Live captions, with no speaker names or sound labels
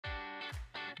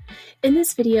In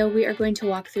this video, we are going to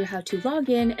walk through how to log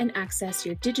in and access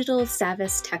your digital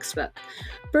Savvas textbook.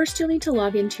 First, you'll need to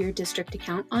log into your district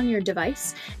account on your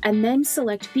device, and then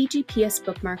select BGPS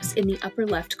bookmarks in the upper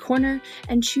left corner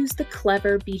and choose the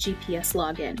Clever BGPS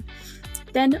login.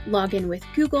 Then log in with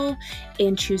Google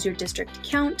and choose your district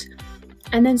account,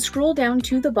 and then scroll down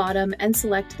to the bottom and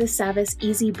select the Savvas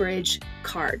Easy Bridge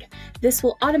card. This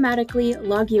will automatically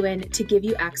log you in to give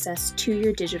you access to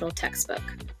your digital textbook.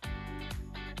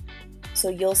 So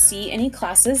you'll see any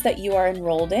classes that you are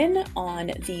enrolled in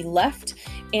on the left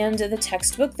and the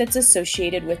textbook that's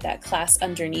associated with that class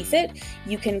underneath it.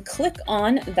 You can click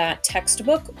on that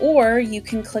textbook, or you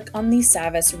can click on the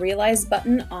Savvas Realize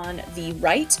button on the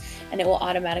right and it will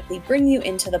automatically bring you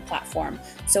into the platform.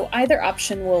 So either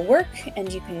option will work,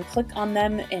 and you can click on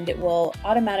them and it will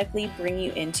automatically bring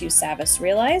you into Savvas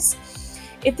Realize.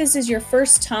 If this is your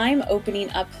first time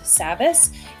opening up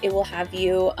Savvas, it will have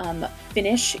you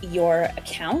finish your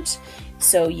account.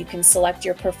 So you can select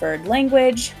your preferred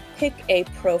language, pick a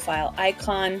profile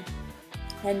icon,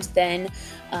 and then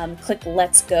click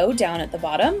Let's Go down at the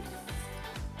bottom.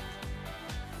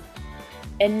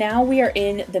 And now we are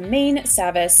in the main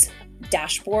Savvas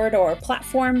dashboard or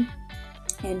platform.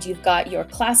 And you've got your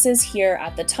classes here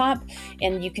at the top,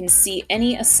 and you can see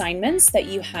any assignments that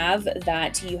you have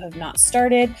not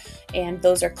started, and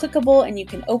those are clickable and you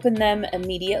can open them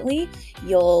immediately.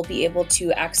 You'll be able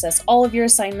to access all of your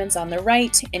assignments on the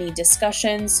right, any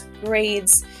discussions,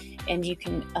 grades, and you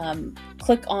can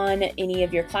click on any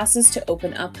of your classes to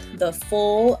open up the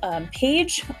full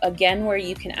page, again, where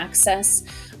you can access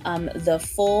the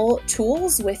full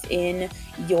tools within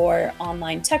your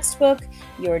online textbook,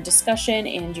 your discussion,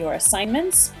 and your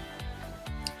assignments.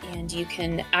 And you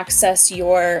can access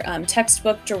your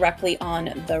textbook directly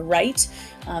on the right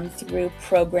through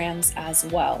programs as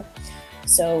well.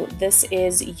 So this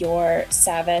is your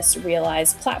Savvas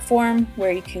Realize platform,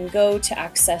 where you can go to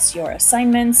access your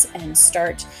assignments and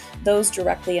start those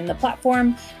directly in the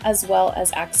platform, as well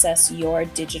as access your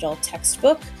digital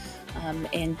textbook.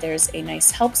 And there's a nice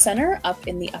help center up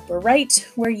in the upper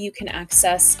right where you can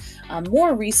access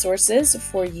more resources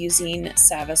for using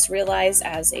Savvas Realize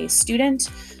as a student,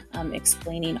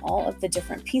 explaining all of the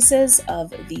different pieces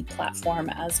of the platform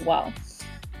as well.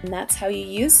 And that's how you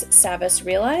use Savvas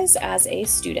Realize as a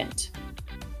student.